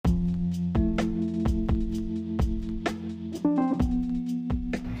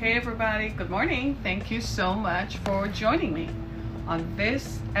Hey everybody, good morning. Thank you so much for joining me on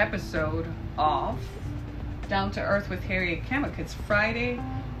this episode of Down to Earth with Harriet Kemick. It's Friday,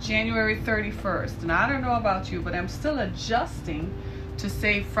 January 31st. And I don't know about you, but I'm still adjusting to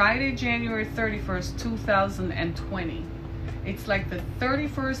say Friday, January 31st, 2020. It's like the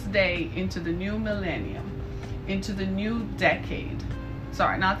 31st day into the new millennium, into the new decade.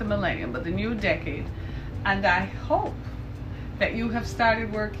 Sorry, not the millennium, but the new decade. And I hope that you have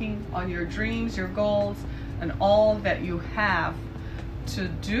started working on your dreams, your goals, and all that you have to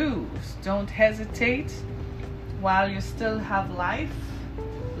do. Don't hesitate while you still have life.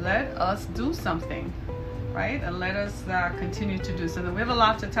 Let us do something, right? And let us continue to do something. We have a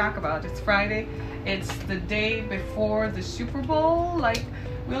lot to talk about. It's Friday. It's the day before the Super Bowl. Like,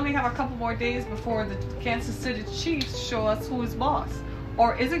 we only have a couple more days before the Kansas City Chiefs show us who is boss.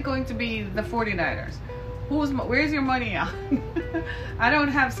 Or is it going to be the 49ers? Where's your money on? I don't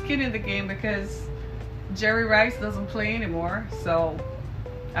have skin in the game because Jerry Rice doesn't play anymore, so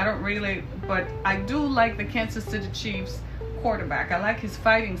I don't really, but I do like the Kansas City Chiefs quarterback. I like his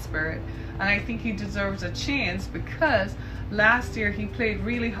fighting spirit, and I think he deserves a chance because last year he played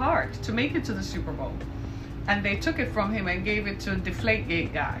really hard to make it to the Super Bowl, and they took it from him and gave it to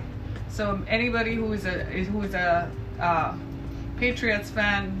Deflategate guy. So anybody who is a Patriots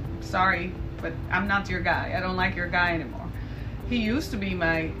fan, sorry, but I'm not your guy. I don't like your guy anymore. He used to be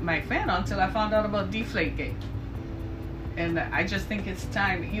my fan until I found out about Deflategate. And I just think it's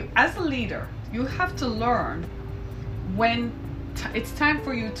time. You, as a leader, you have to learn when it's time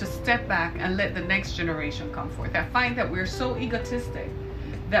for you to step back and let the next generation come forth. I find that we're so egotistic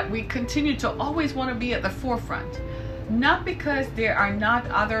that we continue to always want to be at the forefront. Not because there are not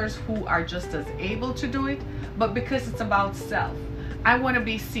others who are just as able to do it, but because it's about self. I want to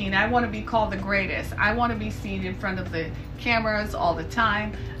be seen. I want to be called the greatest. I want to be seen in front of the cameras all the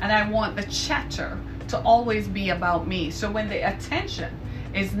time. And I want the chatter to always be about me. So when the attention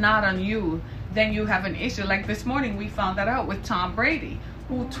is not on you, then you have an issue. Like this morning, we found that out with Tom Brady,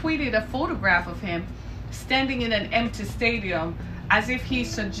 who tweeted a photograph of him standing in an empty stadium as if he's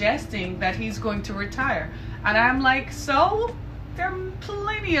suggesting that he's going to retire. And I'm like, so? There are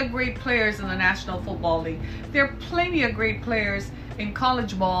plenty of great players in the National Football League. There are plenty of great players in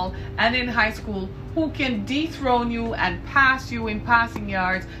college ball and in high school who can dethrone you and pass you in passing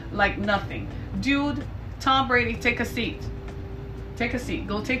yards like nothing. Dude, Tom Brady, take a seat. Take a seat.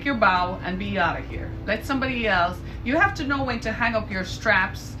 Go take your bow and be out of here. Let somebody else. You have to know when to hang up your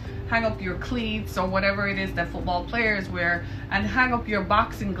straps, hang up your cleats or whatever it is that football players wear, and hang up your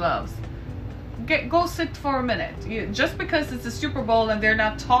boxing gloves. Go sit for a minute. Just because it's a Super Bowl and they're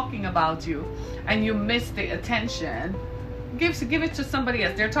not talking about you and you miss the attention, give it to somebody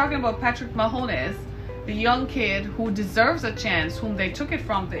else. They're talking about Patrick Mahomes, the young kid who deserves a chance, whom they took it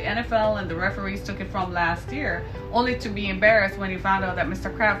from, the NFL and the referees took it from last year, only to be embarrassed when he found out that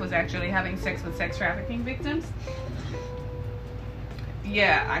Mr. Kraft was actually having sex with sex trafficking victims.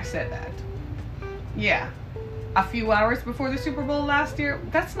 Yeah, I said that. Yeah. A few hours before the Super Bowl last year.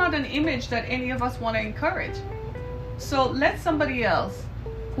 That's not an image that any of us want to encourage. So let somebody else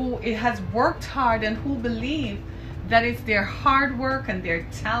who has worked hard and who believe that it's their hard work and their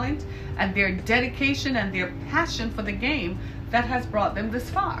talent and their dedication and their passion for the game that has brought them this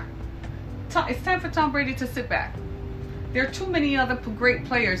far. It's time for Tom Brady to sit back. There are too many other great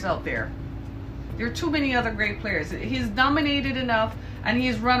players out there. There are too many other great players. He's dominated enough and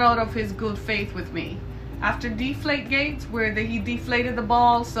he's run out of his good faith with me. After Deflategate, where he deflated the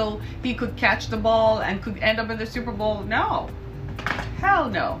ball so he could catch the ball and could end up in the Super Bowl, no. Hell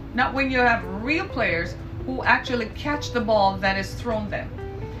no. Not when you have real players who actually catch the ball that is thrown them.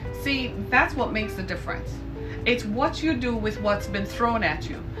 See, that's what makes the difference. It's what you do with what's been thrown at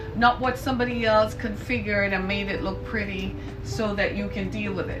you, not what somebody else configured and made it look pretty so that you can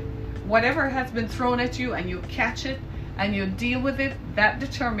deal with it. Whatever has been thrown at you and you catch it and you deal with it, that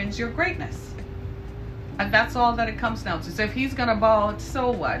determines your greatness. And that's all that it comes down to. So if he's gonna bow out,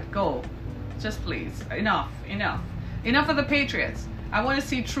 so what? Go. Just please. Enough of the Patriots. I want to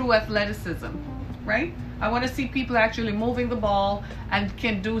see true athleticism, right? I want to see people actually moving the ball and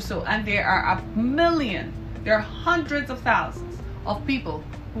can do so. And there are a million, there are hundreds of thousands of people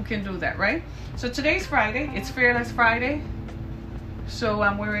who can do that, right? So today's Friday. It's Fearless Friday. So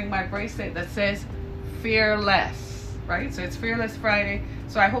I'm wearing my bracelet that says Fearless, right? So it's Fearless Friday.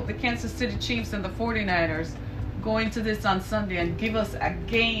 So I hope the Kansas City Chiefs and the 49ers go into this on Sunday and give us a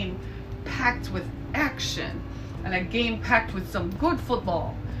game packed with action and a game packed with some good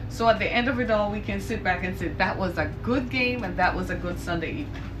football. So at the end of it all, we can sit back and say, that was a good game and that was a good Sunday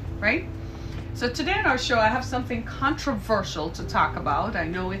evening, right? So today on our show, I have something controversial to talk about. I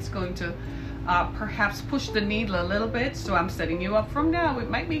know it's going to perhaps push the needle a little bit, so I'm setting you up from now. It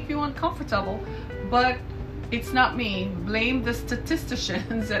might make you uncomfortable, but it's not me. Blame the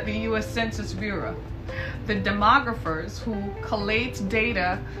statisticians at the U.S. Census Bureau, the demographers who collect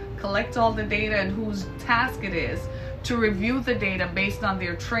all the data, and whose task it is to review the data based on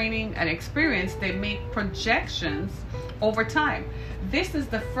their training and experience. They make projections over time. This is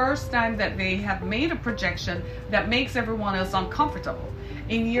the first time that they have made a projection that makes everyone else uncomfortable.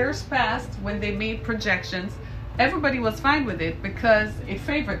 In years past, when they made projections, everybody was fine with it because it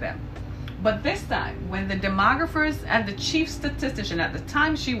favored them. But this time, when the demographers and the chief statistician, at the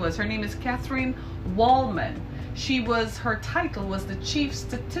time her name is Catherine Wallman, her title was the chief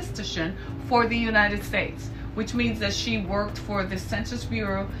statistician for the United States, which means that she worked for the Census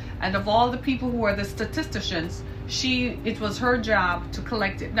Bureau, and of all the people who are the statisticians, it was her job to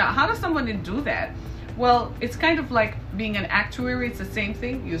collect it. Now, how does someone do that? Well, it's kind of like being an actuary. It's the same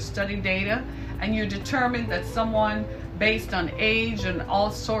thing. You study data and you determine that someone, based on age and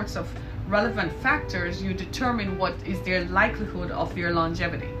all sorts of relevant factors, you determine what is their likelihood of their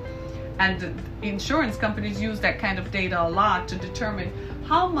longevity. And insurance companies use that kind of data a lot to determine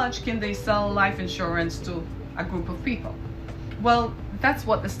how much can they sell life insurance to a group of people. Well, that's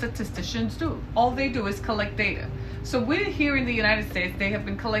what the statisticians do. All they do is collect data. So we're here in the United States, they have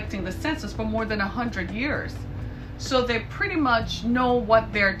been collecting the census for more than 100 years. So they pretty much know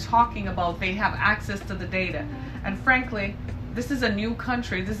what they're talking about. They have access to the data. And frankly, this is a new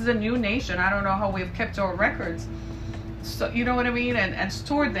country. This is a new nation. I don't know how we've kept our records. So, you know what I mean? And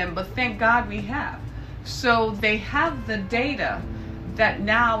stored them, but thank God we have. So they have the data that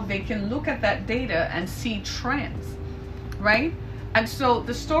now they can look at that data and see trends, right? And so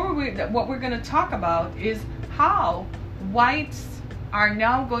the story, what we're going to talk about is how whites are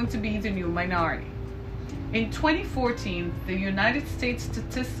now going to be the new minority. In 2014, the United States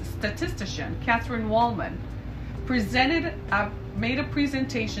statistician, Catherine Wallman, made a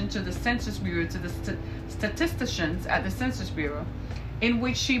presentation to the Census Bureau, to the statisticians at the Census Bureau, in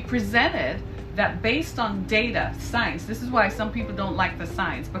which she presented that based on data, science, this is why some people don't like the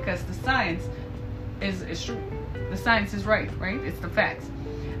science, because the science is true. The science is right? It's the facts.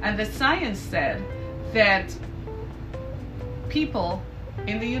 And the science said that people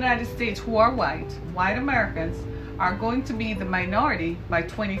in the United States who are white Americans, are going to be the minority by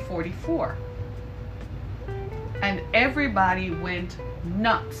 2044. And everybody went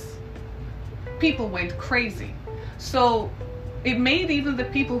nuts. People went crazy. So it made even the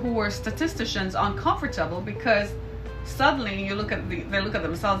people who were statisticians uncomfortable, because suddenly they look at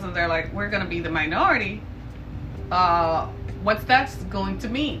themselves and they're like, we're going to be the minority. What's that going to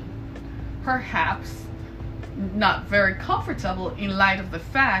mean? Perhaps not very comfortable, in light of the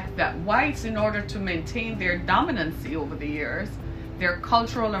fact that whites, in order to maintain their dominancy over the years, their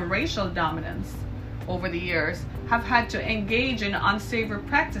cultural and racial dominance over the years, have had to engage in unsavory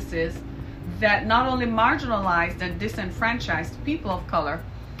practices that not only marginalized and disenfranchised people of color,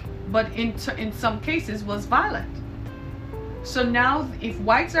 but in some cases was violent. So now, if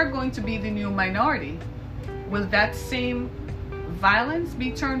whites are going to be the new minority, will that same violence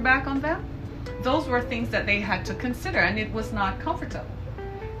be turned back on them? Those were things that they had to consider, and it was not comfortable.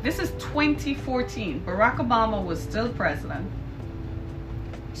 This is 2014. Barack Obama was still president.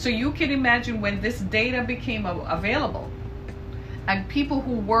 So you can imagine when this data became available, and people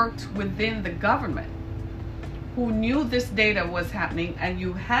who worked within the government, who knew this data was happening, and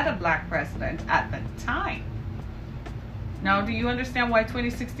you had a black president at the time. Now, do you understand why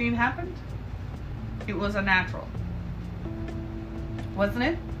 2016 happened? It was a natural. Wasn't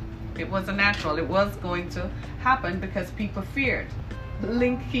it? It was a natural. It was going to happen because people feared. The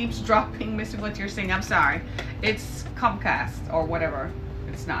link keeps dropping. Missing what you're saying. I'm sorry. It's Comcast or whatever.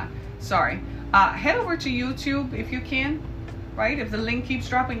 It's not. Sorry. Head over to YouTube if you can. Right? If the link keeps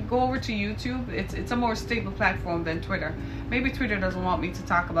dropping, go over to YouTube. It's a more stable platform than Twitter. Maybe Twitter doesn't want me to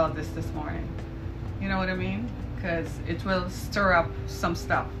talk about this morning. You know what I mean? Because it will stir up some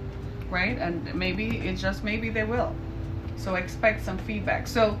stuff. Right? And maybe they will. So expect some feedback.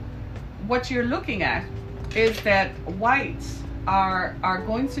 So what you're looking at is that whites are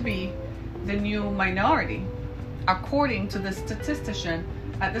going to be the new minority, according to the statistician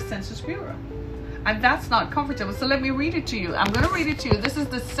at the Census Bureau. And that's not comfortable. So let me read it to you. I'm going to read it to you. This is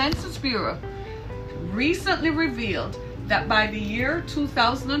the Census Bureau recently revealed that by the year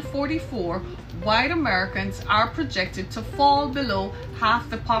 2044, white Americans are projected to fall below half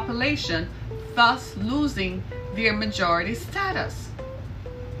the population, thus losing their majority status.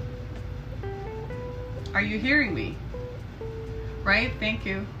 Are you hearing me? right? Thank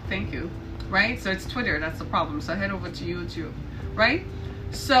you, right? So it's Twitter, that's the problem. So head over to YouTube, right?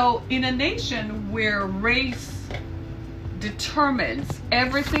 So in a nation where race determines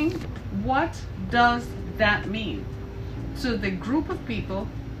everything, what does that mean to the group of people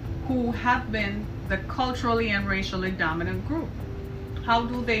who have been the culturally and racially dominant group? How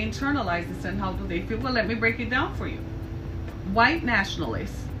do they internalize this and how do they feel? Well, let me break it down for you. White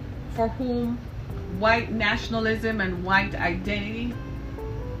nationalists, for whom white nationalism and white identity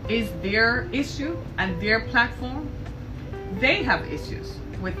is their issue and their platform, they have issues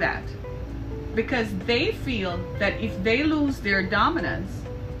with that because they feel that if they lose their dominance,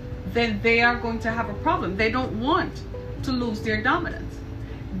 then they are going to have a problem. They don't want to lose their dominance.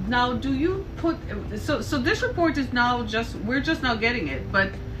 Now, do you put, so this report is now we're just now getting it,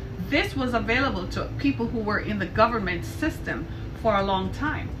 but this was available to people who were in the government system for a long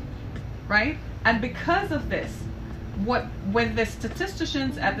time, right? And because of this, when the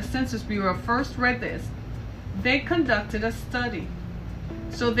statisticians at the Census Bureau first read this, they conducted a study.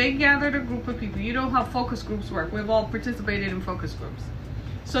 So they gathered a group of people. You know how focus groups work. We've all participated in focus groups.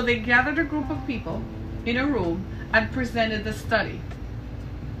 So they gathered a group of people in a room and presented the study.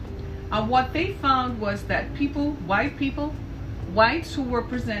 And what they found was that whites who were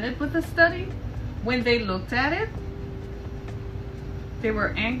presented with the study, when they looked at it, they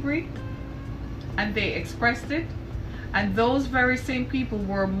were angry and they expressed it. And those very same people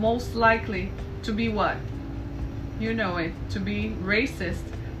were most likely to be what? You know it, to be racist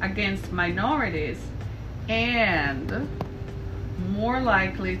against minorities and more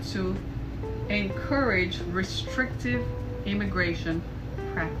likely to encourage restrictive immigration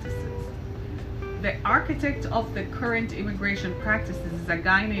practices. The architect of the current immigration practices is a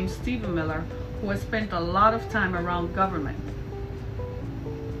guy named Stephen Miller, who has spent a lot of time around government.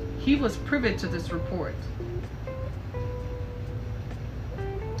 He was privy to this report.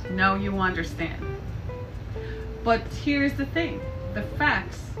 Now you understand. But here's the thing. The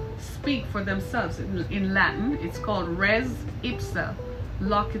facts speak for themselves. In Latin, it's called res ipsa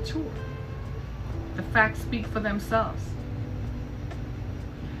loquitur. The facts speak for themselves.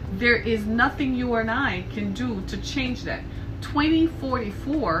 There is nothing you and I can do to change that.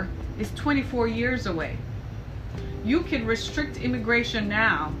 2044 is 24 years away. You can restrict immigration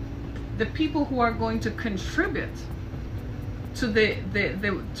now. The people who are going to contribute to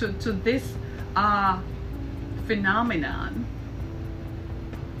this phenomenon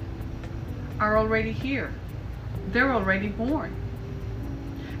are already here. They're already born.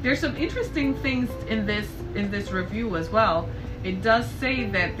 There's some interesting things in this review as well. It does say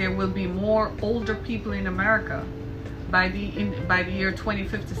that there will be more older people in America by the year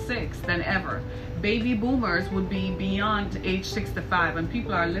 2056 than ever. Baby boomers would be beyond age 65 and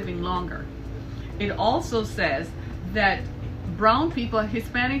people are living longer. It also says that brown people,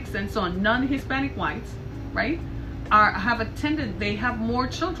 Hispanics and so on, non-Hispanic whites, right, they have more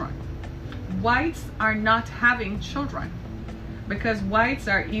children. Whites are not having children because whites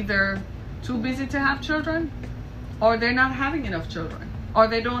are either too busy to have children, or they're not having enough children, or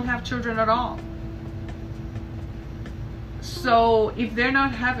they don't have children at all. So if they're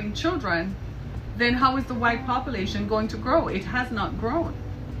not having children, then how is the white population going to grow? It has not grown.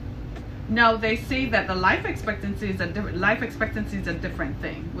 Now they say that the life expectancy is a different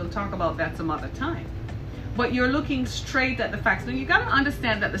thing. We'll talk about that some other time. But you're looking straight at the facts. Now you got to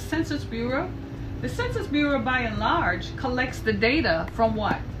understand that the Census Bureau by and large collects the data from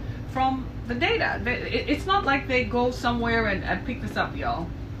what? From the data. It's not like they go somewhere and pick this up, y'all.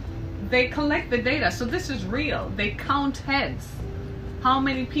 They collect the data. So this is real. They count heads. How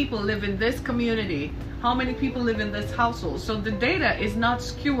many people live in this community? How many people live in this household? So the data is not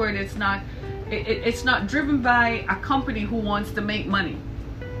skewered. It's not driven by a company who wants to make money.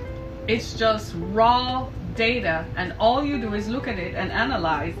 It's just raw data, and all you do is look at it and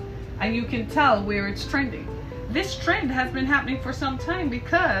analyze, and you can tell where it's trending. This trend has been happening for some time,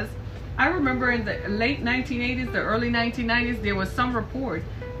 because I remember in the late 1980s, the early 1990s, there was some report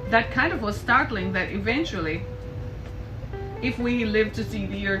that kind of was startling, that eventually, if we lived to see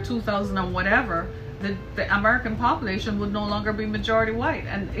the year 2000 or whatever, the American population would no longer be majority white.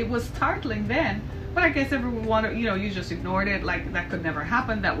 And it was startling then, but I guess everyone, you just ignored it, like that could never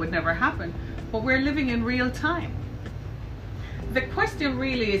happen, that would never happen. But we're living in real time. The question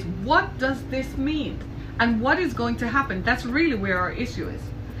really is, what does this mean? And what is going to happen? That's really where our issue is.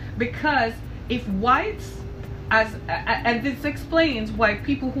 Because if whites, and this explains why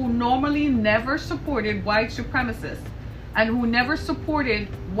people who normally never supported white supremacists and who never supported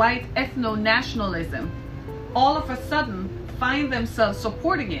white ethno-nationalism, all of a sudden find themselves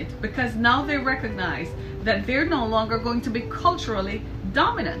supporting it, because now they recognize that they're no longer going to be culturally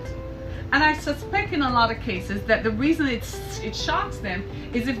dominant. And I suspect in a lot of cases that the reason it shocks them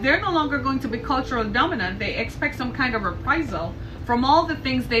is if they're no longer going to be culturally dominant, they expect some kind of reprisal from all the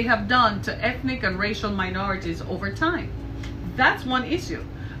things they have done to ethnic and racial minorities over time. That's one issue.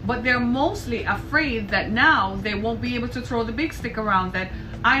 But they're mostly afraid that now they won't be able to throw the big stick around, that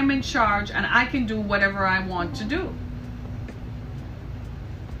I'm in charge and I can do whatever I want to do.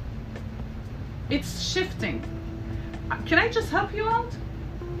 It's shifting. Can I just help you out?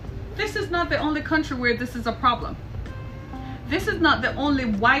 This is not the only country where this is a problem. This is not the only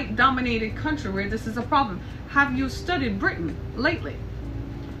white dominated country where this is a problem. Have you studied Britain lately?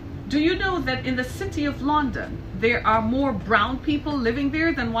 Do you know that in the city of London, there are more brown people living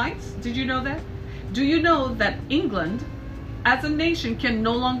there than whites? Did you know that? Do you know that England as a nation can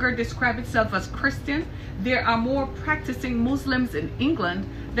no longer describe itself as Christian? There are more practicing Muslims in England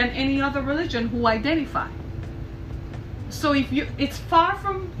than any other religion who identify. So it's far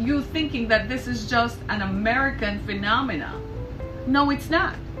from you thinking that this is just an American phenomenon. No, it's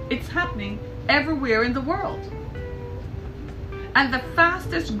not. It's happening everywhere in the world. And the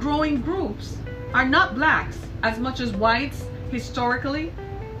fastest growing groups are not blacks as much as whites historically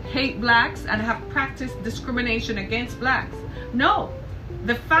hate blacks and have practiced discrimination against blacks. No,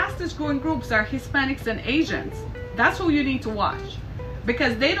 the fastest growing groups are Hispanics and Asians. That's who you need to watch,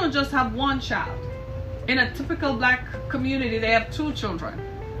 because they don't just have one child. In a typical black community, they have 2 children.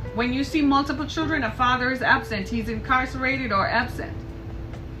 When you see multiple children, a father is absent, he's incarcerated or absent.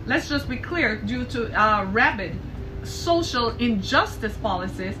 Let's just be clear, due to rabid social injustice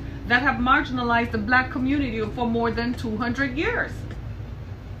policies that have marginalized the black community for more than 200 years.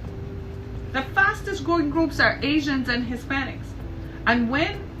 The fastest growing groups are Asians and Hispanics. And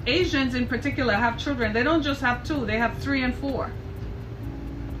when Asians in particular have children, they don't just have 2, they have 3 and 4.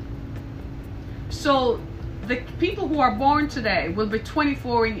 So the people who are born today will be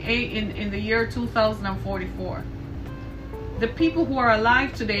 24 in the year 2044. The people who are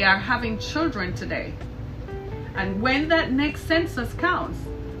alive today are having children today. And when that next census counts,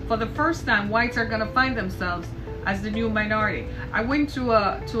 for the first time, whites are going to find themselves as the new minority. I went to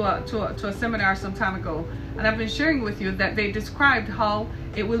a seminar some time ago, and I've been sharing with you that they described how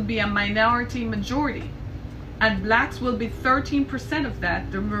it will be a minority majority, and blacks will be 13% of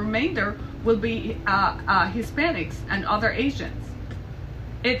that. The remainder will be Hispanics and other Asians.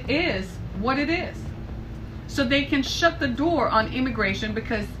 It is what it is. So they can shut the door on immigration,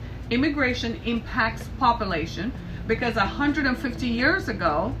 because immigration impacts population. Because 150 years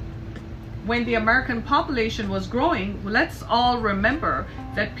ago, when the American population was growing, let's all remember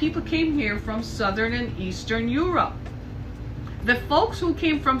that people came here from Southern and Eastern Europe. The folks who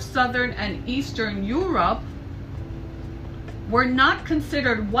came from Southern and Eastern Europe were not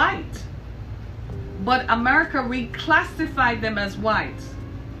considered white, but America reclassified them as whites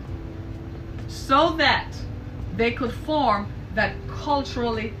so that they could form that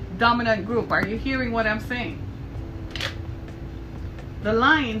culturally dominant group. Are you hearing what I'm saying? The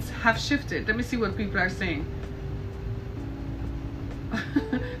lines have shifted. Let me see what people are saying.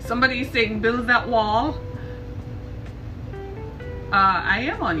 Somebody is saying, build that wall. I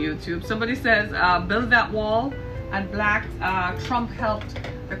am on YouTube. Somebody says, build that wall. And Trump helped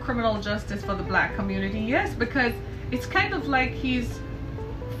the criminal justice for the black community. Yes, because it's kind of like he's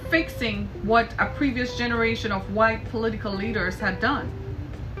fixing what a previous generation of white political leaders had done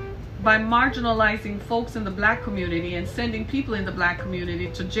by marginalizing folks in the black community and sending people in the black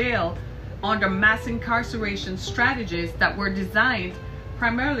community to jail under mass incarceration strategies that were designed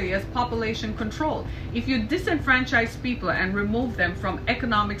primarily as population control. If you disenfranchise people and remove them from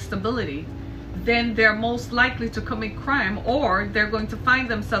economic stability, then they're most likely to commit crime, or they're going to find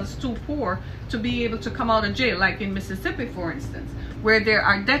themselves too poor to be able to come out of jail, like in Mississippi, for instance, where there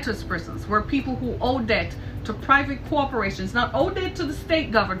are debtors' prisons, where people who owe debt to private corporations, not owe debt to the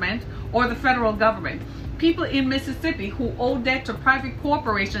state government or the federal government. People in Mississippi who owe debt to private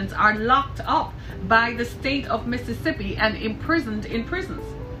corporations are locked up by the state of Mississippi and imprisoned in prisons.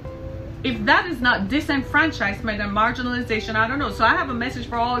 If that is not disenfranchisement and marginalization, I don't know. So I have a message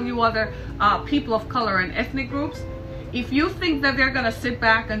for all you other people of color and ethnic groups. If you think that they're going to sit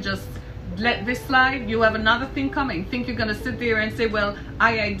back and just let this slide, you have another thing coming. Think you're going to sit there and say, well,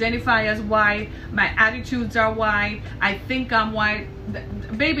 I identify as white, my attitudes are white, I think I'm white.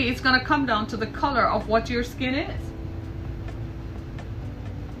 Baby, it's going to come down to the color of what your skin is.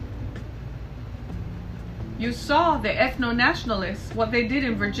 You saw the ethno-nationalists, what they did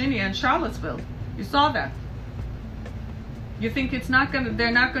in Virginia and Charlottesville. You saw that. You think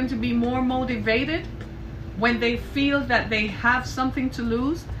they're not going to be more motivated when they feel that they have something to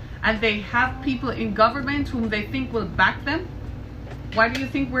lose and they have people in government whom they think will back them, why do you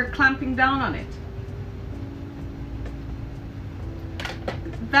think we're clamping down on it?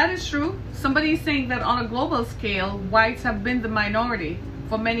 That is true. Somebody is saying that on a global scale, whites have been the minority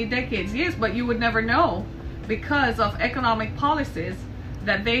for many decades. Yes, but you would never know because of economic policies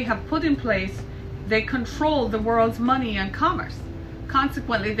that they have put in place. They control the world's money and commerce.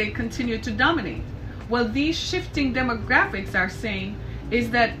 Consequently, they continue to dominate. Well, these shifting demographics are saying is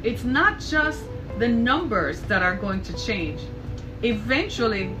that it's not just the numbers that are going to change.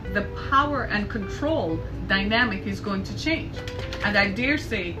 Eventually, the power and control dynamic is going to change. And I dare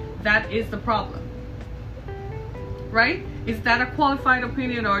say that is the problem. Right? Is that a qualified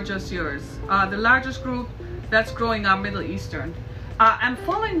opinion or just yours? The largest group that's growing are Middle Eastern. I'm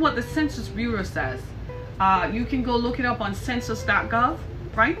following what the Census Bureau says. You can go look it up on census.gov,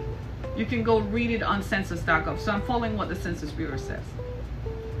 right? You can go read it on census.gov. So I'm following what the Census Bureau says.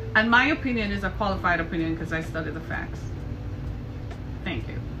 And my opinion is a qualified opinion because I study the facts. Thank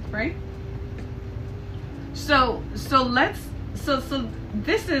you, right? So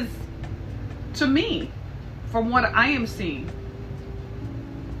this is, to me, from what I am seeing,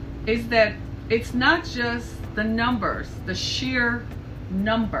 is that it's not just the numbers, the sheer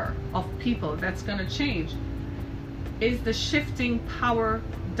number of people that's going to change, is the shifting power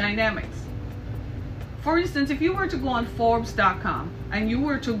dynamics. For instance, if you were to go on Forbes.com and you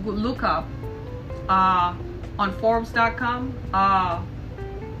were to look up on Forbes.com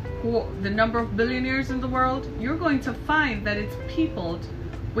the number of billionaires in the world, you're going to find that it's peopled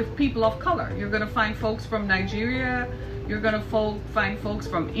with people of color. You're going to find folks from Nigeria, you're going to find folks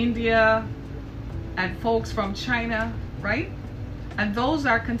from India, and folks from China, right? And those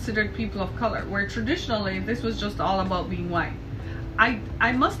are considered people of color, where traditionally this was just all about being white.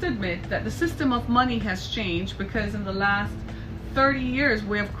 I must admit that the system of money has changed, because in the last 30 years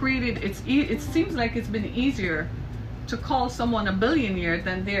we have created, it seems like it's been easier to call someone a billionaire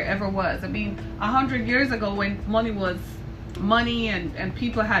than there ever was. I mean, 100 years ago, when money was money and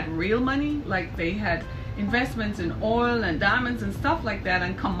people had real money, like they had investments in oil and diamonds and stuff like that,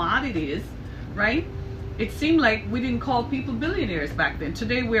 and commodities, right? It seemed like we didn't call people billionaires back then.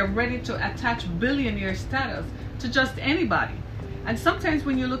 Today we are ready to attach billionaire status to just anybody. And sometimes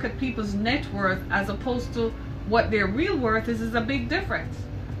when you look at people's net worth as opposed to what their real worth is a big difference,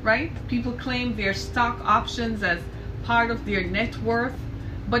 right? People claim their stock options as part of their net worth,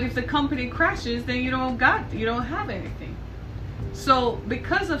 but if the company crashes, then you don't have anything. So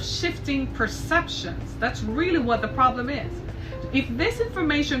because of shifting perceptions, that's really what the problem is. If this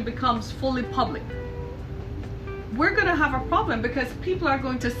information becomes fully public, we're going to have a problem, because people are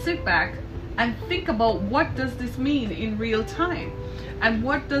going to sit back and think about, what does this mean in real time, and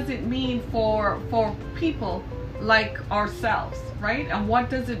what does it mean for people like ourselves, right? And what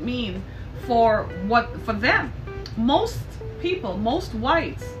does it mean for them? Most people, most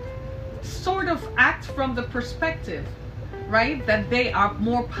whites, sort of act from the perspective, right, that they are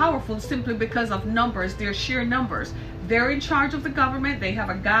more powerful simply because of numbers, their sheer numbers. They're in charge of the government. They have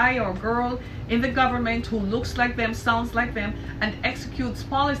a guy or girl in the government who looks like them, sounds like them, and executes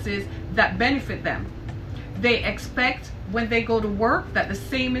policies that benefit them. They expect when they go to work that the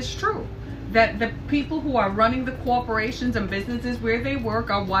same is true, that the people who are running the corporations and businesses where they work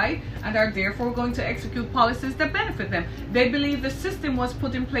are white and are therefore going to execute policies that benefit them. They believe the system was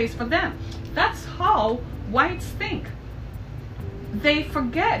put in place for them. That's how whites think. They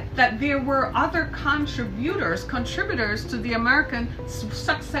forget that there were other contributors to the American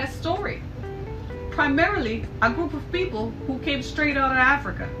success story. Primarily a group of people who came straight out of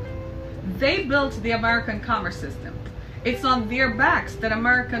Africa. They built the American commerce system. It's on their backs that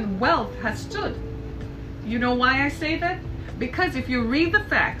American wealth has stood. You know why I say that? Because if you read the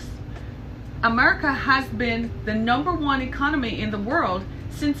facts, America has been the #1 economy in the world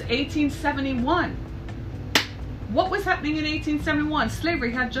since 1871. What was happening in 1871?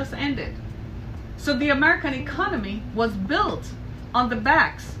 Slavery had just ended. So the American economy was built on the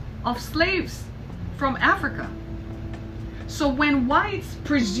backs of slaves from Africa. So when whites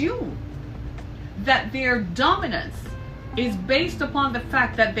presume that their dominance is based upon the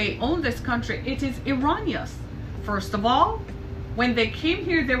fact that they own this country, it is erroneous. First of all, when they came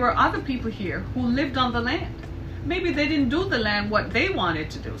here, there were other people here who lived on the land. Maybe they didn't do the land what they wanted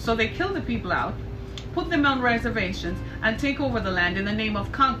to do, so they killed the people out, put them on reservations, and take over the land in the name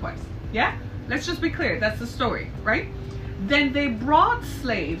of conquest. Yeah? Let's just be clear. That's the story, right? Then they brought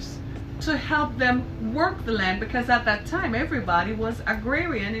slaves to help them work the land, because at that time everybody was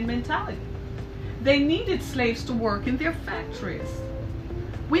agrarian in mentality. They needed slaves to work in their factories.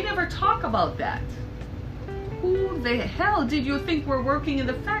 We never talk about that. Who the hell did you think were working in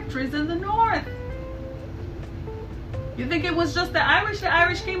the factories in the North? You think it was just the Irish? The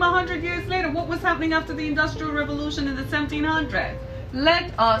Irish came 100 years later. What was happening after the Industrial Revolution in the 1700s?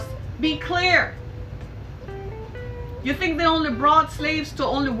 Let us be clear. You think they only brought slaves to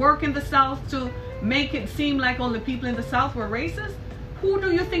only work in the South to make it seem like only people in the South were racist? Who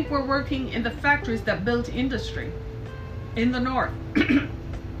do you think were working in the factories that built industry in the North?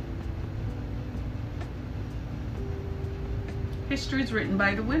 History is written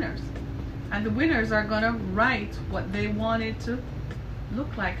by the winners. And the winners are going to write what they want it to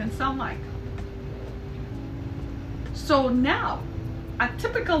look like and sound like. So now, a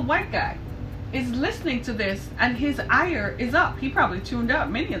typical white guy is listening to this and his ire is up. He probably tuned out.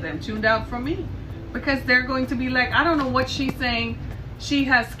 Many of them tuned out from me. Because they're going to be like, I don't know what she's saying. She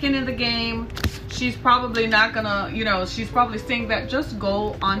has skin in the game. She's probably not going to, you know, she's probably saying that just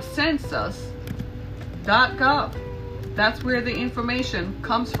go on census.gov. That's where the information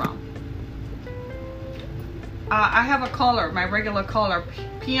comes from. I have a caller, my regular caller,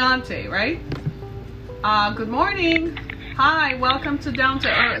 Piante, right? Good morning. Hi, welcome to Down to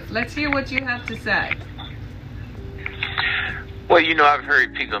Earth. Let's hear what you have to say. Well, you know, I've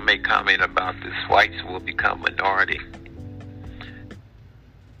heard people make comment about this whites will become minority.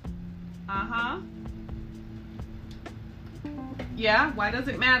 Uh-huh. Yeah, why does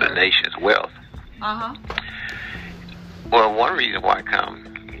it matter? The nation's wealth. Uh-huh. Well, one reason why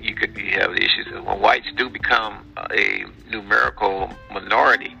you have issues is when whites do become a numerical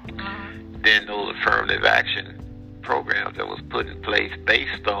minority, then those affirmative action programs that was put in place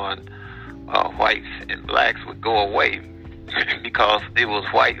based on whites and blacks would go away because it was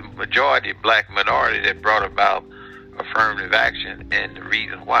white majority, black minority that brought about affirmative action and the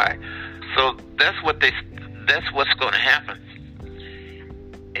reason why. So that's what's going to happen.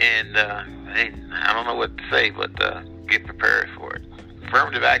 And I don't know what to say, but get prepared for it.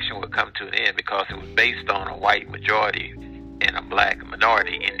 Affirmative action will come to an end because it was based on a white majority and a black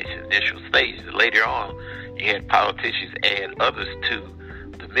minority in this initial stage. Later on, you had politicians add others to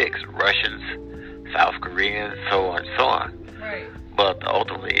the mix, Russians, South Koreans, so on and so on. Right. But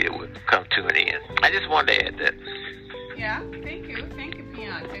ultimately, it would come to an end. I just wanted to add that. Yeah, thank you. Thank you,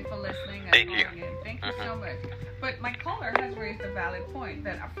 Beyonce, for listening. Thank you. Thank you so much. But my caller has raised a valid point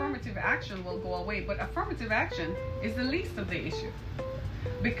that affirmative action will go away, but affirmative action is the least of the issue.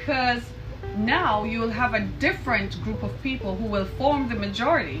 Because now you'll have a different group of people who will form the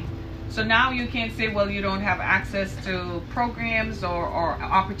majority. So now you can't say, well, you don't have access to programs or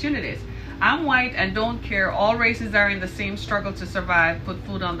opportunities. I'm white and don't care. All races are in the same struggle to survive, put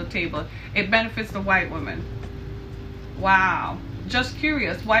food on the table. It benefits the white woman. Wow. Just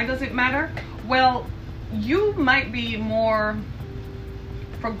curious. Why does it matter? Well, you might be more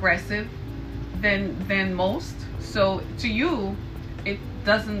progressive than most. So to you, it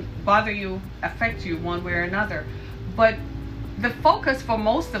doesn't bother you, affect you one way or another. But the focus for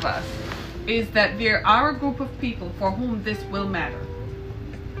most of us is that there are a group of people for whom this will matter.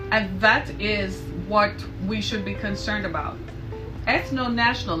 And that is what we should be concerned about.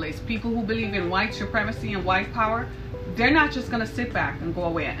 Ethno-nationalists, people who believe in white supremacy and white power, they're not just going to sit back and go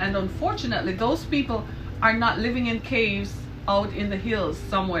away. And unfortunately, those people are not living in caves out in the hills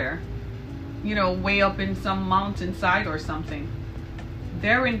somewhere, you know, way up in some mountainside or something.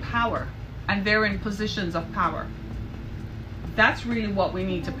 They're in power and they're in positions of power. That's really what we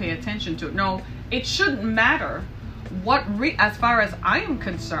need to pay attention to. No, it shouldn't matter as far as I am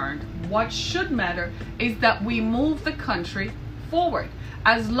concerned. What should matter is that we move the country forward.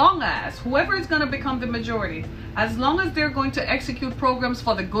 As long as whoever is going to become the majority, as long as they're going to execute programs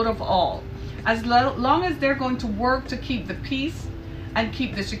for the good of all, as long as they're going to work to keep the peace and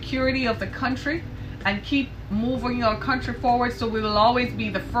keep the security of the country and keep moving our country forward, so we will always be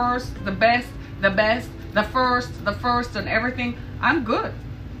the first, the best, the first and everything, I'm good.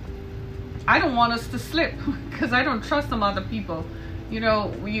 I don't want us to slip because I don't trust some other people. You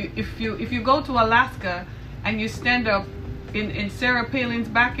know, if you go to Alaska and you stand up in Sarah Palin's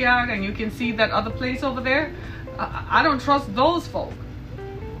backyard and you can see that other place over there, I don't trust those folk.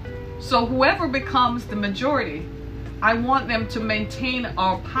 So whoever becomes the majority, I want them to maintain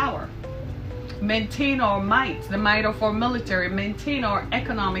our power, maintain our might, the might of our military, maintain our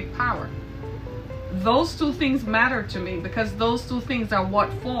economic power. Those two things matter to me because those two things are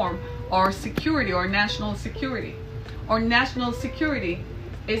what form our security, our national security. Our national security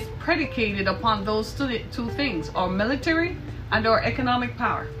is predicated upon those two things, our military and our economic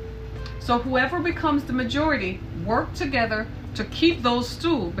power. So whoever becomes the majority, work together to keep those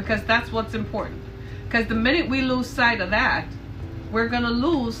two, because that's what's important. Because the minute we lose sight of that, we're going to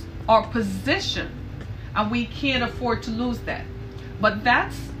lose our position and we can't afford to lose that. But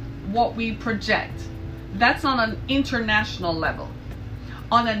that's what we project. That's on an international level.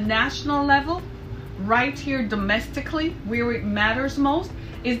 On a national level, right here domestically, where it matters most,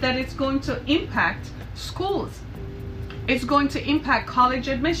 is that it's going to impact schools. It's going to impact college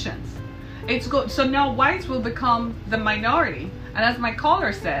admissions. So now whites will become the minority. And as my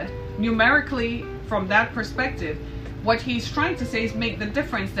caller said, numerically, from that perspective, what he's trying to say is make the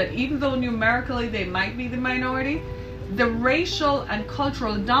difference that even though numerically they might be the minority, the racial and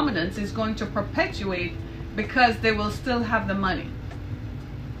cultural dominance is going to perpetuate because they will still have the money.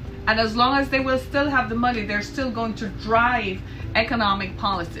 And as long as they will still have the money, they're still going to drive economic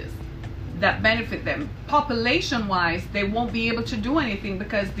policies that benefit them. Population-wise, they won't be able to do anything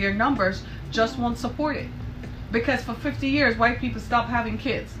because their numbers just won't support it. Because for 50 years, white people stopped having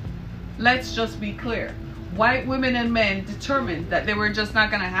kids. Let's just be clear. White women and men determined that they were just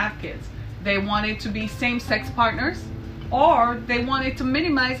not going to have kids. They wanted to be same-sex partners, or they wanted to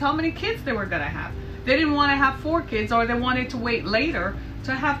minimize how many kids they were going to have. They didn't want to have 4 kids, or they wanted to wait later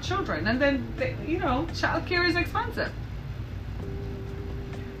to have children. And then, childcare is expensive.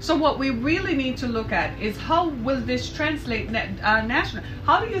 So what we really need to look at is how will this translate national?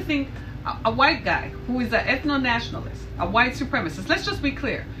 How do you think a white guy who is an ethno-nationalist, a white supremacist, let's just be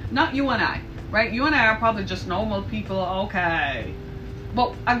clear, not you and I, right? You and I are probably just normal people, okay.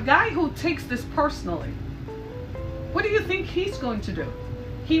 But a guy who takes this personally, what do you think he's going to do?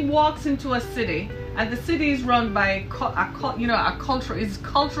 He walks into a city, and the city is run by a culture, is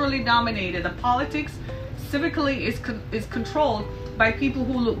culturally dominated. The politics, civically, is controlled by people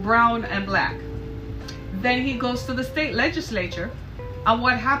who look brown and black. Then he goes to the state legislature, and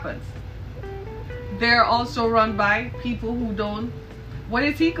what happens? They're also run by people who don't. What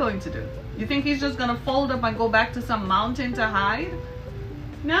is he going to do? You think he's just going to fold up and go back to some mountain to hide?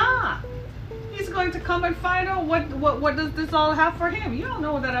 Nah. He's going to come and find out what does this all have for him. You don't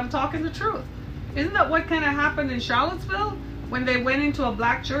know that I'm talking the truth. Isn't that what kind of happened in Charlottesville? When they went into a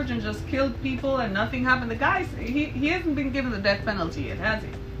black church and just killed people and nothing happened. The guy, he hasn't been given the death penalty yet, has he?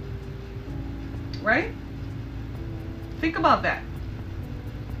 Right? Think about that.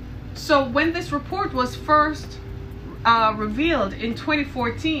 So when this report was first revealed in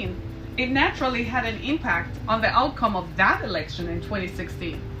 2014, it naturally had an impact on the outcome of that election in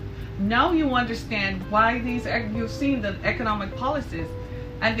 2016. Now you understand why you've seen the economic policies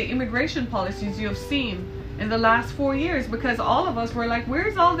and the immigration policies you've seen in the last 4 years, because all of us were like,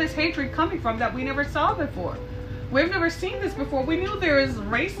 where's all this hatred coming from that we never saw before? We've never seen this before. We knew there is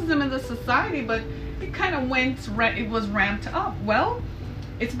racism in the society, but it kind of it was ramped up. Well,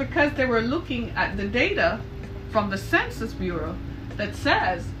 it's because they were looking at the data from the Census Bureau that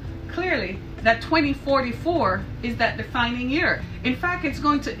says clearly that 2044 is that defining year. In fact,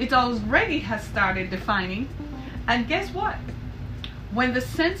 it already has started defining. And guess what? When the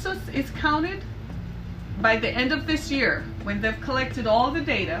census is counted, by the end of this year, when they've collected all the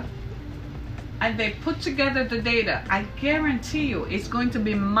data and they put together the data, I guarantee you it's going to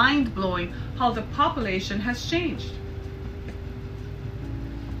be mind-blowing how the population has changed.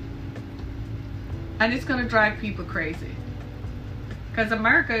 And it's going to drive people crazy. Because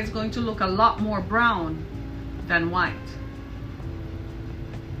America is going to look a lot more brown than white.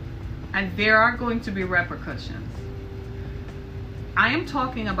 And there are going to be repercussions. I am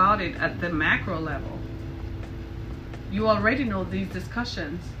talking about it at the macro level. You already know these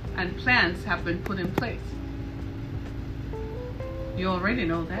discussions and plans have been put in place. You already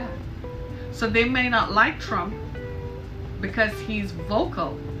know that. So they may not like Trump because he's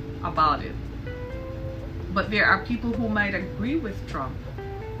vocal about it. But there are people who might agree with Trump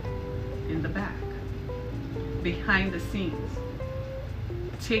in the back, behind the scenes,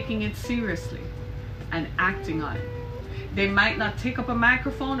 taking it seriously and acting on it. They might not take up a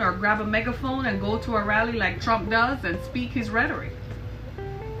microphone or grab a megaphone and go to a rally like Trump does and speak his rhetoric.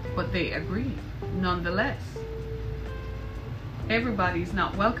 But they agree, nonetheless. Everybody's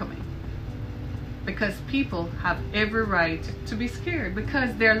not welcoming. Because people have every right to be scared.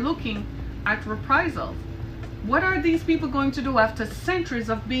 Because they're looking at reprisals. What are these people going to do after centuries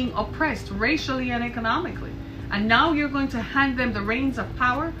of being oppressed racially and economically? And now you're going to hand them the reins of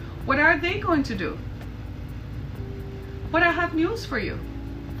power? What are they going to do? But I have news for you.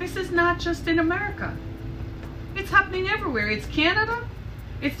 This is not just in America. It's happening everywhere. It's Canada.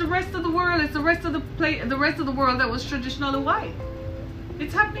 It's the rest of the world. It's the rest of the world that was traditionally white.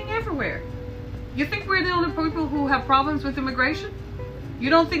 It's happening everywhere. You think we're the only people who have problems with immigration? You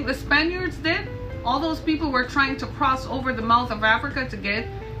don't think the Spaniards did? All those people were trying to cross over the mouth of Africa to get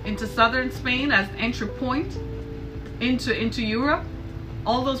into southern Spain as entry point into Europe.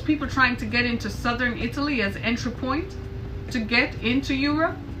 all those people trying to get into southern Italy as entry point to get into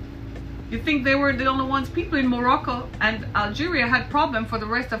Europe? You think they were the only ones? People in Morocco and Algeria had problem for the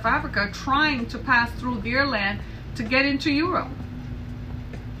rest of Africa trying to pass through their land to get into Europe.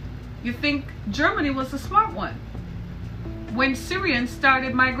 You think Germany was the smart one? When Syrians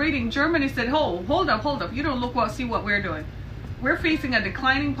started migrating, Germany said, hold up, you don't see what we're doing. We're facing a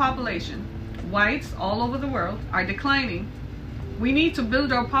declining population. Whites all over the world are declining. We need to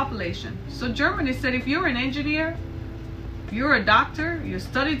build our population. So Germany said, if you're an engineer, you're a doctor, you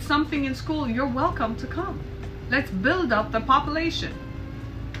studied something in school, you're welcome to come. Let's build up the population.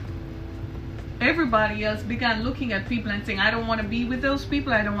 Everybody else began looking at people and saying, I don't want to be with those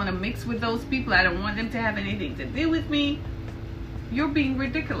people. I don't want to mix with those people. I don't want them to have anything to do with me. You're being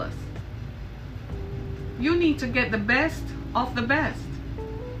ridiculous. You need to get the best of the best.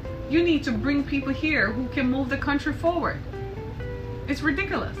 You need to bring people here who can move the country forward. It's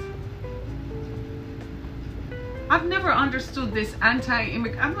ridiculous. I've never understood this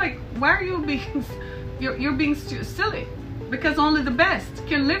anti-immigrant. I'm like, why are you being, you're being silly? Because only the best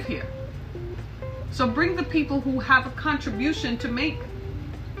can live here. So bring the people who have a contribution to make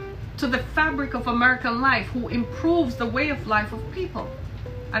to the fabric of American life, who improves the way of life of people,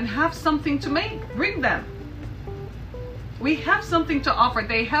 and have something to make. Bring them. We have something to offer.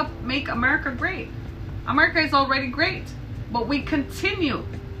 They help make America great. America is already great, but we continue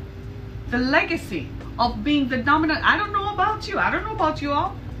the legacy of being the dominant. I don't know about you. I don't know about you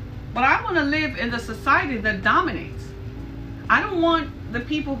all, but I want to live in the society that dominates. I don't want the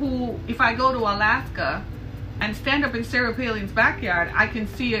people who, if I go to Alaska and stand up in Sarah Palin's backyard, I can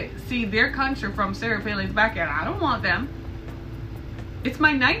see their country from Sarah Palin's backyard. I don't want them. It's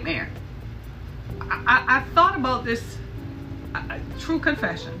my nightmare. I've thought about this. True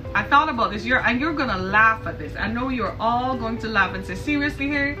confession. I thought about this. You're gonna laugh at this. I know you're all going to laugh and say, seriously,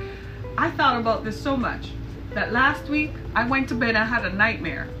 Harry? I thought about this so much that last week I went to bed and I had a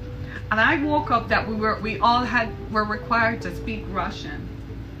nightmare. And I woke up that we all were required to speak Russian.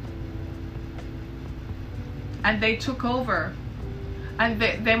 And they took over. And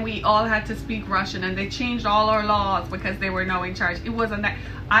then we all had to speak Russian, and they changed all our laws because they were now in charge. It was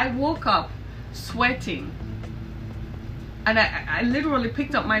I woke up sweating. And I literally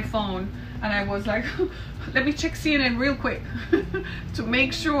picked up my phone and I was like, let me check CNN real quick to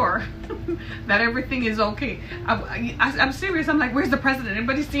make sure that everything is okay. I'm serious. I'm like, where's the president?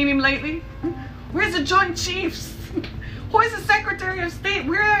 Anybody seen him lately? Where's the Joint Chiefs? Who is the Secretary of State?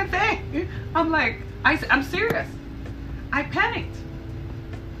 Where are they? I'm like, I'm serious. I panicked.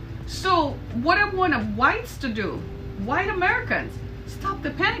 So what I want whites to do, white Americans, stop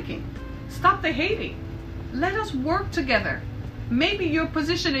the panicking. Stop the hating. Let us work together. Maybe your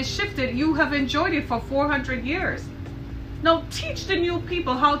position is shifted. You have enjoyed it for 400 years. Now teach the new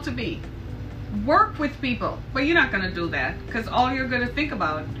people how to be. Work with people. But you're not going to do that because all you're going to think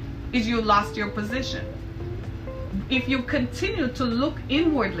about is you lost your position. If you continue to look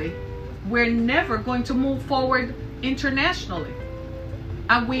inwardly, we're never going to move forward internationally.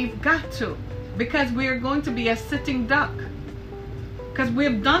 And we've got to, because we are going to be a sitting duck. Because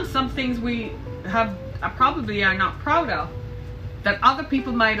we've done some things we have probably are not proud of, that other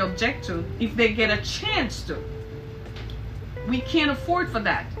people might object to if they get a chance to. We can't afford for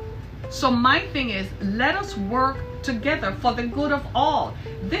that. So my thing is, let us work together for the good of all.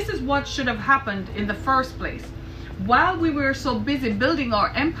 This is what should have happened in the first place. While we were so busy building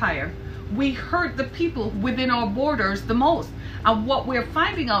our empire, we hurt the people within our borders the most. And what we're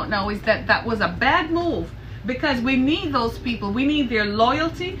finding out now is that that was a bad move, because we need those people. We need their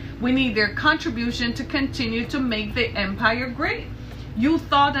loyalty. We need their contribution to continue to make the empire great. You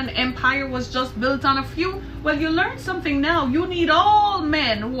thought an empire was just built on a few? Well, you learned something now. You need all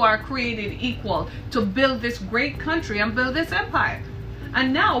men who are created equal to build this great country and build this empire.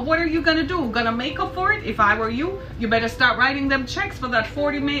 And now, what are you going to do? Going to make up for it? If I were you, you better start writing them checks for that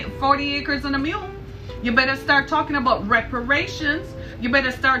 40 acres and a mule. You better start talking about reparations. You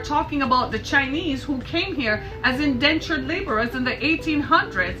better start talking about the Chinese who came here as indentured laborers in the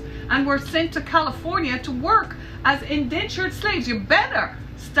 1800s and were sent to California to work as indentured slaves. You better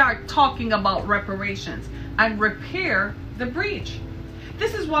start talking about reparations and repair the breach.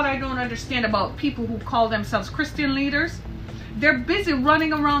 This is what I don't understand about people who call themselves Christian leaders. They're busy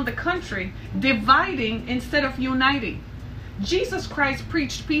running around the country dividing instead of uniting. Jesus Christ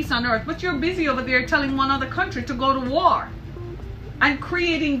preached peace on earth, but you're busy over there telling one other country to go to war and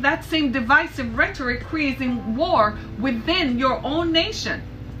creating that same divisive rhetoric, creating war within your own nation.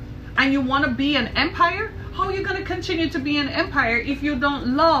 And you want to be an empire? How are you going to continue to be an empire if you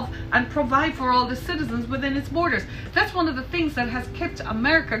don't love and provide for all the citizens within its borders? That's one of the things that has kept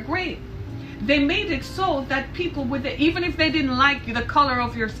America great. They made it so that people, even if they didn't like the color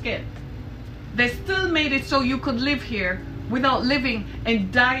of your skin, they still made it so you could live here without living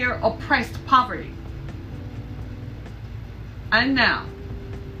in dire, oppressed poverty. And now,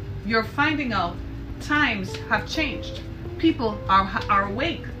 you're finding out times have changed. People are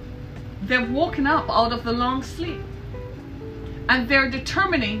awake. They've woken up out of the long sleep. And they're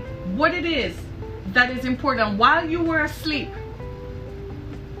determining what it is that is important. While you were asleep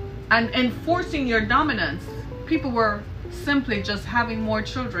and enforcing your dominance, people were simply just having more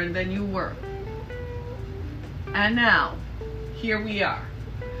children than you were. And now, here we are.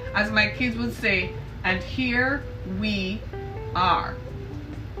 As my kids would say, and here we are.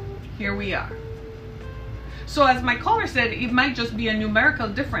 Here we are. So as my caller said, it might just be a numerical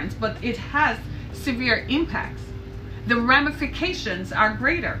difference, but it has severe impacts. The ramifications are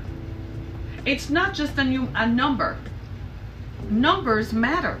greater. It's not just a number. Numbers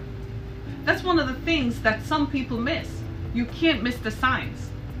matter. That's one of the things that some people miss. You can't miss the science.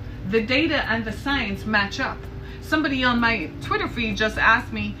 The data and the science match up. Somebody on my Twitter feed just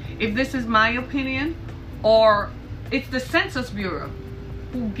asked me if this is my opinion or it's the Census Bureau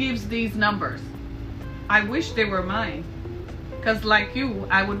who gives these numbers. I wish they were mine, because like you,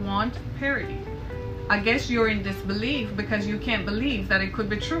 I would want parity. I guess you're in disbelief because you can't believe that it could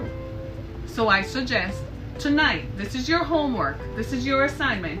be true. So I suggest tonight, this is your homework, this is your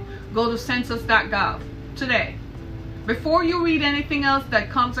assignment, go to census.gov today. Before you read anything else that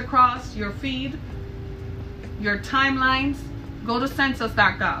comes across your feed, your timelines, go to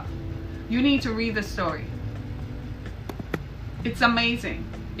census.gov. You need to read the story. It's amazing.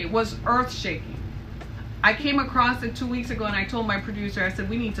 It was earth-shaking. I came across it 2 weeks ago and I told my producer, I said,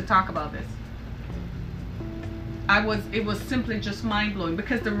 we need to talk about this. It was simply just mind-blowing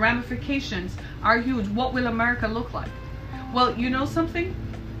because the ramifications are huge. What will America look like? Well, you know something?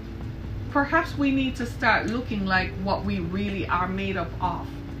 Perhaps we need to start looking like what we really are made up of.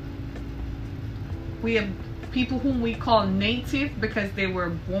 We have people whom we call native because they were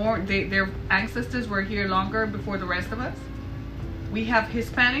born, their ancestors were here longer before the rest of us. We have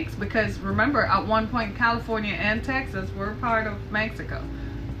Hispanics because remember, at one point California and Texas were part of Mexico,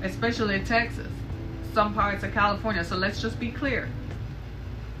 especially Texas, some parts of California. So let's just be clear,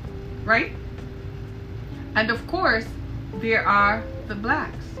 right? And of course, there are the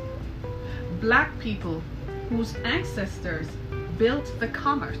blacks. Black people whose ancestors built the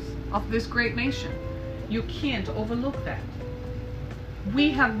commerce of this great nation. You can't overlook that.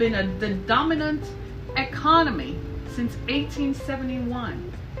 We have been the dominant economy since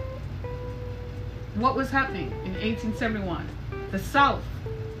 1871. What was happening in 1871? The South.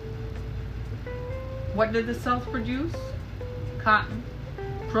 What did the South produce? Cotton,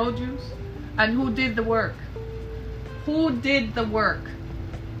 produce. And who did the work? Who did the work?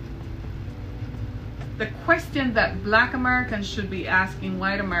 The question that black Americans should be asking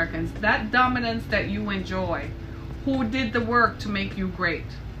white Americans, that dominance that you enjoy, who did the work to make you great?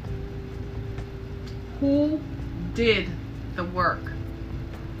 Who did the work?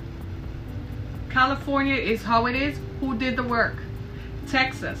 California is how it is. Who did the work?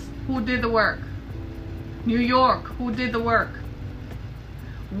 Texas, who did the work? New York, who did the work?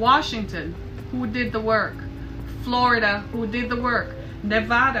 Washington, who did the work? Florida, who did the work?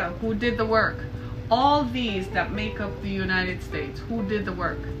 Nevada, who did the work? All these that make up the United States, who did the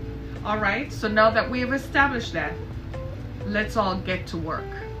work? All right, so now that we have established that, let's all get to work.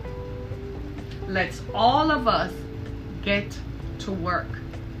 Let's all of us get to work.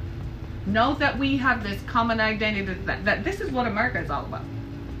 Know that we have this common identity, that this is what America is all about.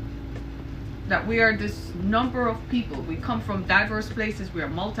 That we are this number of people. We come from diverse places. We are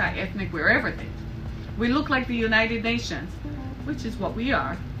multi-ethnic. We're everything. We look like the United Nations, which is what we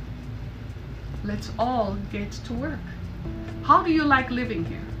are. Let's all get to work. How do you like living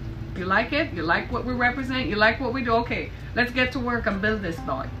here? You like it? You like what we represent? You like what we do? Okay, let's get to work and build this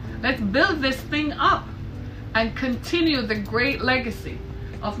boy. Let's build this thing up and continue the great legacy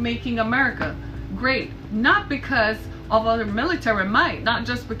of making America great. Not because of our military might, not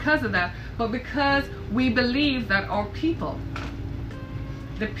just because of that, but because we believe that our people,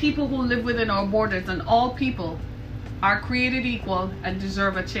 the people who live within our borders, and all people are created equal and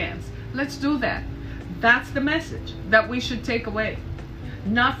deserve a chance. Let's do that. That's the message that we should take away.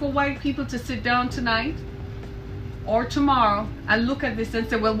 Not for white people to sit down tonight or tomorrow and look at this and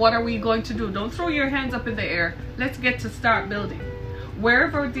say, well, what are we going to do? Don't throw your hands up in the air. Let's get to start building.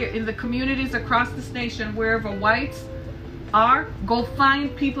 Wherever in the communities across this nation, wherever whites Or go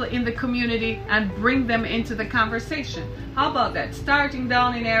find people in the community and bring them into the conversation. How about that? Starting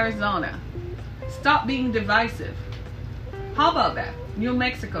down in Arizona. Stop being divisive. How about that? New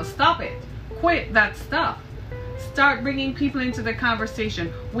Mexico, stop it. Quit that stuff. Start bringing people into the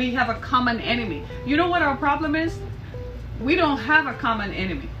conversation. We have a common enemy. You know what our problem is? We don't have a common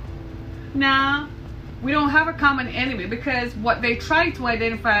enemy. Nah, we don't have a common enemy because what they try to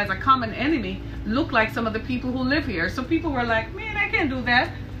identify as a common enemy look like some of the people who live here. So people were like, man, I can't do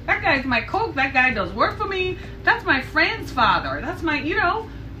that. That guy's my cook. That guy does work for me. That's my friend's father. That's my,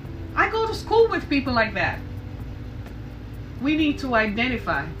 I go to school with people like that. We need to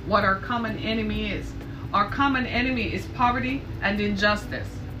identify what our common enemy is. Our common enemy is poverty and injustice.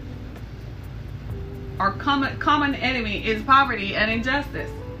 Our common enemy is poverty and injustice.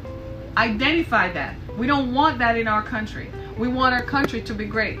 Identify that. We don't want that in our country. We want our country to be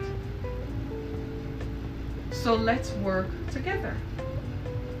great. So let's work together.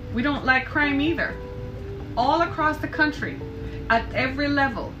 We don't like crime either. All across the country, at every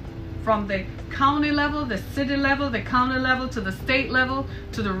level, from the county level, the city level, the county level, to the state level,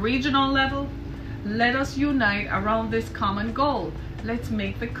 to the regional level, let us unite around this common goal. Let's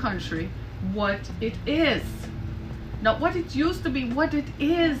make the country what it is. Not what it used to be, what it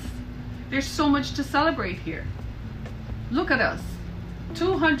is. There's so much to celebrate here. Look at us.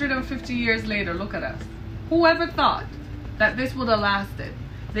 250 years later, look at us. Whoever thought that this would have lasted?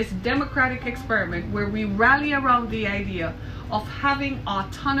 This democratic experiment where we rally around the idea of having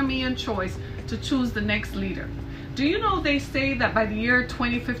autonomy and choice to choose the next leader. Do you know they say that by the year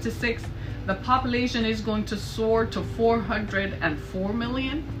 2056, the population is going to soar to 404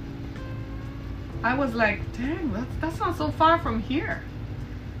 million? I was like, dang, that's not so far from here.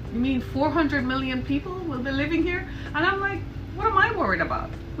 You mean 400 million people will be living here? And I'm like, what am I worried about?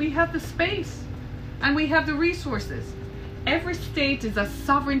 We have the space and we have the resources. Every state is a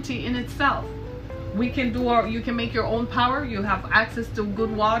sovereignty in itself. You can make your own power. You have access to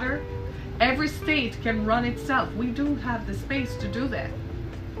good water. Every state can run itself. We do have the space to do that.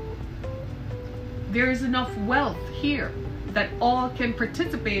 There is enough wealth here that all can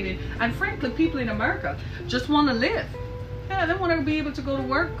participate in. And frankly, people in America just want to live. Yeah, they want to be able to go to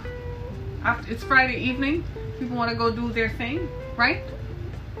work. After it's Friday evening, people want to go do their thing, right?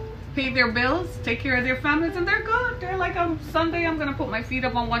 Pay their bills, take care of their families, and they're good. They're like, on Sunday, I'm going to put my feet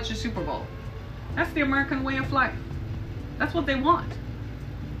up and watch the Super Bowl. That's the American way of life. That's what they want.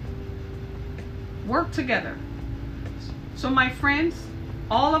 Work together. So my friends,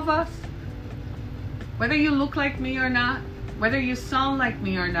 all of us, whether you look like me or not, whether you sound like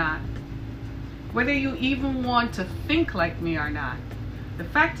me or not, whether you even want to think like me or not, the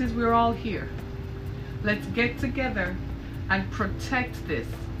fact is we're all here. Let's get together and protect this,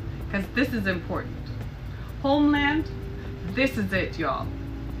 because this is important. Homeland, this is it, y'all.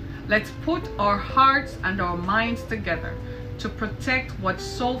 Let's put our hearts and our minds together to protect what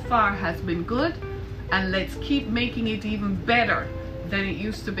so far has been good, and let's keep making it even better than it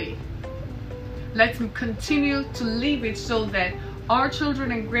used to be. Let's continue to leave it so that our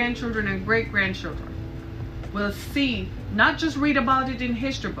children and grandchildren and great-grandchildren will see, not just read about it in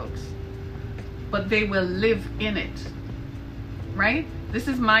history books, but they will live in it, right? This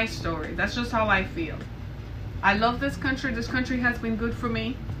is my story. That's just how I feel. I love this country. This country has been good for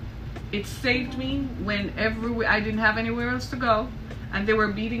me. It saved me when I didn't have anywhere else to go, and they were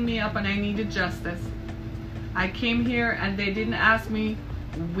beating me up and I needed justice. I came here and they didn't ask me,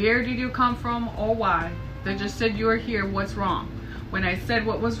 where did you come from or why? They just said, you're here, what's wrong? When I said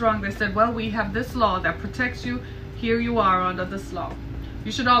what was wrong, they said, well, we have this law that protects you. Here you are under this law.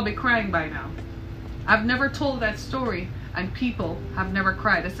 You should all be crying by now. I've never told that story and people have never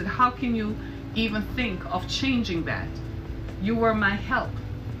cried. I said, how can you even think of changing that? You were my help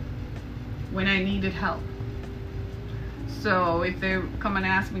when I needed help. So if they come and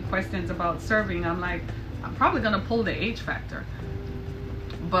ask me questions about serving, I'm like, I'm probably gonna pull the H factor,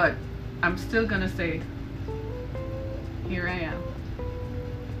 but I'm still gonna say, here I am.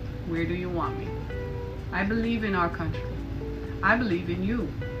 Where do you want me? I believe in our country. I believe in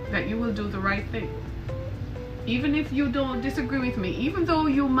you, that you will do the right thing. Even if you don't disagree with me, even though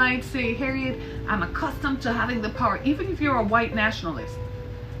you might say, Harriet, I'm accustomed to having the power, even if you're a white nationalist,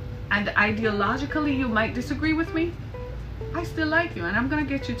 and ideologically you might disagree with me, I still like you and I'm gonna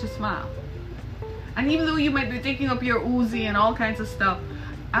get you to smile. And even though you might be taking up your Uzi and all kinds of stuff,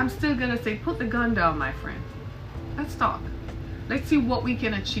 I'm still gonna say, put the gun down, my friend. Let's talk. Let's see what we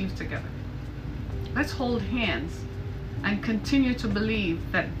can achieve together. Let's hold hands and continue to believe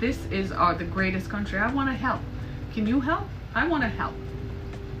that this is the greatest country. I want to help. Can you help? I want to help.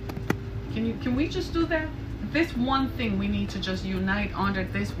 Can we just do that? this one thing we need to just unite under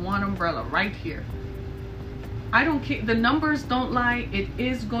this one umbrella right here. I don't care. The numbers don't lie. It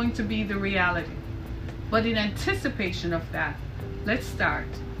is going to be the reality. But in anticipation of that, let's start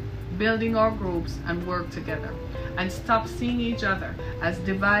building our groups and work together, and stop seeing each other as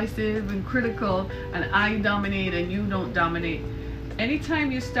divisive and critical and I dominate and you don't dominate.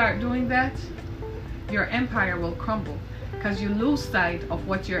 Anytime you start doing that, your empire will crumble, because you lose sight of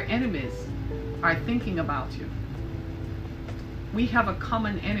what your enemies are thinking about you. We have a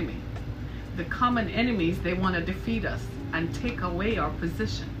common enemy. The common enemies, they want to defeat us and take away our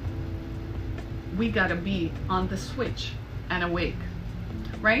position. We got to be on the switch and awake,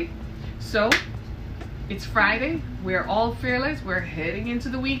 right? So it's Friday. We're all fearless. We're heading into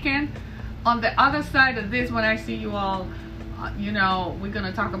the weekend. On the other side of this, when I see you all, you know, we're going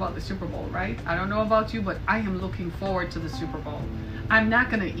to talk about the Super Bowl, right? I don't know about you, but I am looking forward to the Super Bowl. I'm not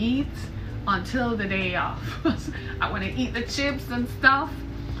going to eat until the day off. I want to eat the chips and stuff,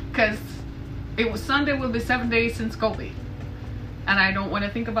 because Sunday will be 7 days since COVID. And I don't want to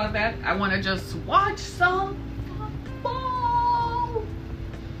think about that. I want to just watch some football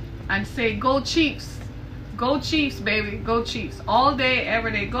and say, go Chiefs. Go Chiefs, baby. Go Chiefs. All day,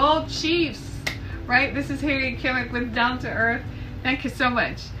 every day. Go Chiefs. Right? This is Harriet Kimmick with Down to Earth. Thank you so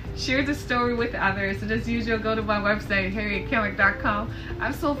much. Share the story with others. And as usual, go to my website, harrietkimmick.com.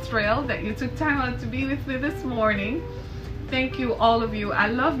 I'm so thrilled that you took time out to be with me this morning. Thank you, all of you. I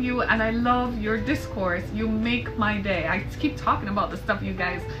love you, and I love your discourse. You make my day. I keep talking about the stuff you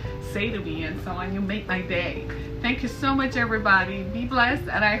guys say to me and so on. You make my day. Thank you so much, everybody. Be blessed,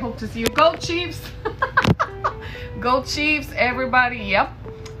 and I hope to see you. Go Chiefs! Go Chiefs, everybody. Yep.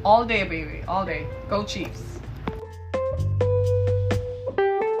 All day, baby. All day. Go Chiefs.